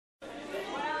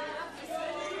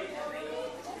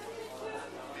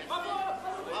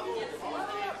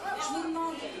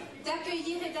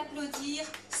d'accueillir et d'applaudir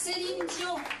Celine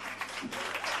Dion.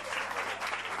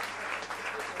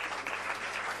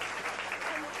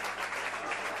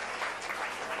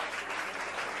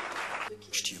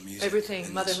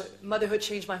 Everything. Motherhood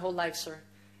changed my whole life, sir.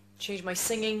 Changed my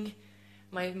singing,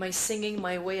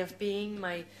 my way of being,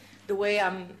 the way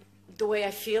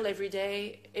I feel every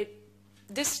day.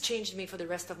 This changed me for the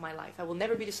rest of my life. I will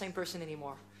never be the same person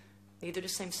anymore. Neither the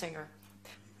same singer.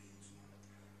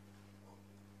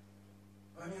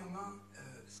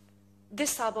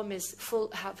 This album is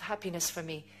full of happiness for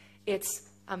me.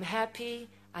 I'm happy,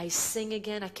 I sing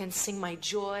again, I can sing my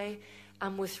joy.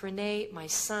 I'm with Renee, my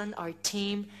son, our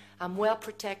team. I'm well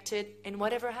protected, and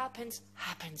whatever happens,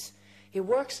 happens. It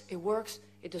works, it works.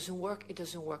 It doesn't work, it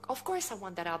doesn't work. Of course I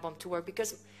want that album to work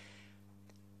because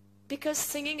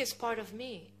singing is part of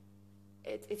me.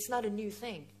 It's not a new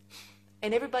thing.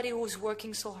 And everybody who's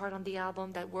working so hard on the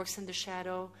album, that works in the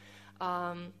shadow,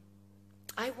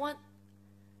 I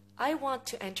want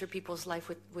to enter people's life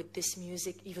with this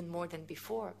music even more than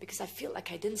before, because I feel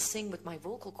like I didn't sing with my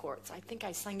vocal cords. I think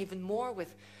I sang even more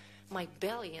with my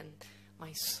belly and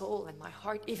my soul and my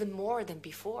heart, even more than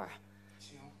before.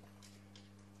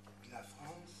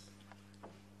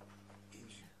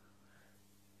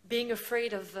 Being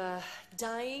afraid of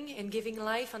dying and giving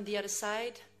life on the other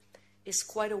side is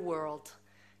quite a world.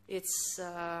 It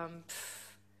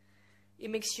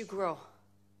makes you grow.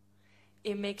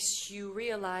 It makes you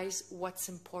realize what's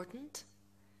important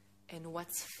and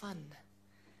what's fun.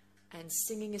 And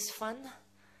singing is fun,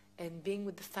 and being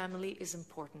with the family is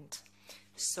important.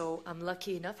 So I'm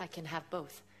lucky enough I can have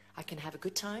both. I can have a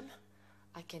good time,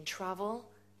 I can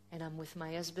travel, and I'm with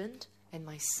my husband and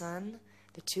my son,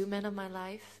 the two men of my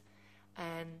life,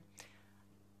 and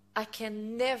I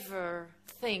can never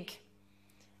think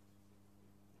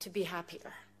to be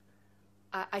happier.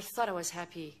 I thought I was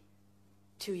happy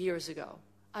 2 years ago.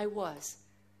 I was,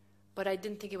 but I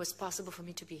didn't think it was possible for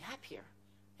me to be happier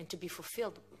and to be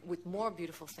fulfilled with more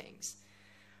beautiful things.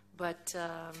 But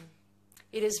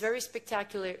it is very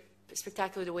spectacular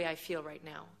the way I feel right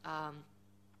now.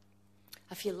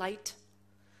 I feel light,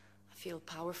 I feel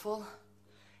powerful,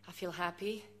 I feel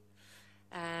happy,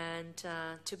 and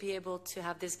to be able to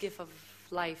have this gift of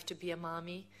life, to be a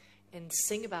mommy and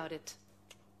sing about it,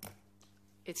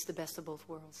 it's the best of both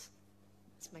worlds.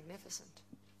 It's magnificent.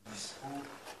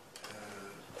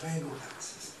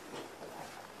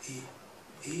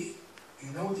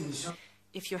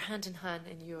 If you're hand in hand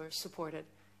and you're supported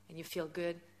and you feel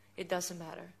good, it doesn't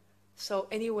matter. So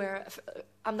anywhere,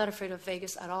 I'm not afraid of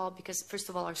Vegas at all, because first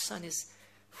of all, our son is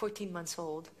 14 months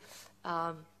old.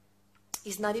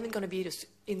 He's not even going to be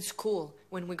in school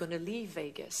when we're going to leave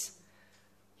Vegas.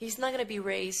 He's not going to be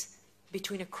raised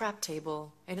between a crap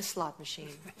table and a slot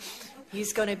machine.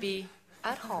 He's going to be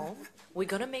at home. We're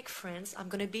going to make friends. I'm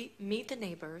going to meet the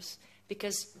neighbors,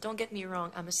 because don't get me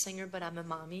wrong, I'm a singer, but I'm a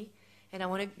mommy, and I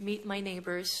want to meet my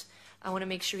neighbors. I want to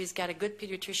make sure he's got a good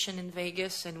pediatrician in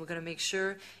Vegas, and we're going to make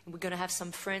sure we're going to have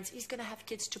some friends. He's going to have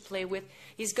kids to play with.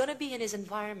 He's going to be in his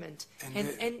environment.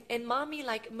 And mommy,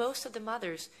 like most of the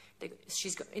mothers,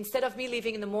 instead of me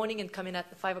leaving in the morning and coming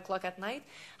at 5 o'clock at night,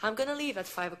 I'm going to leave at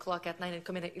 5 o'clock at night and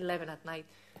come in at 11 at night.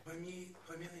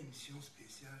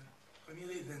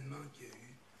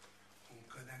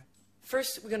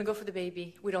 First, we're going to go for the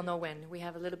baby. We don't know when. We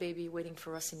have a little baby waiting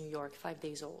for us in New York, 5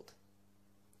 days old,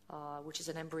 which is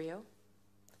an embryo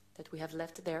that we have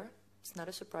left there. It's not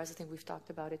a surprise. I think we've talked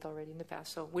about it already in the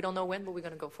past. So we don't know when, but we're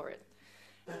going to go for it.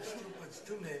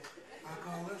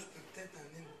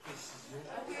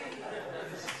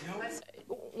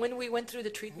 When we went through the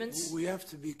treatments... We have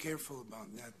to be careful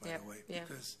about that, by the way,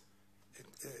 because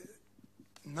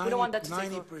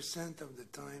 90% of the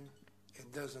time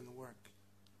it doesn't work.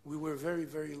 We were very,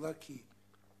 very lucky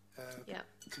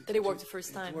that it worked the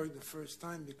first time. It worked the first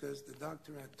time because the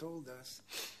doctor had told us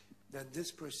that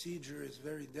this procedure is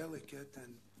very delicate,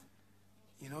 and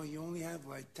you know, you only have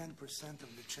like 10%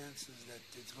 of the chances that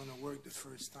it's going to work the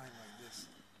first time like this.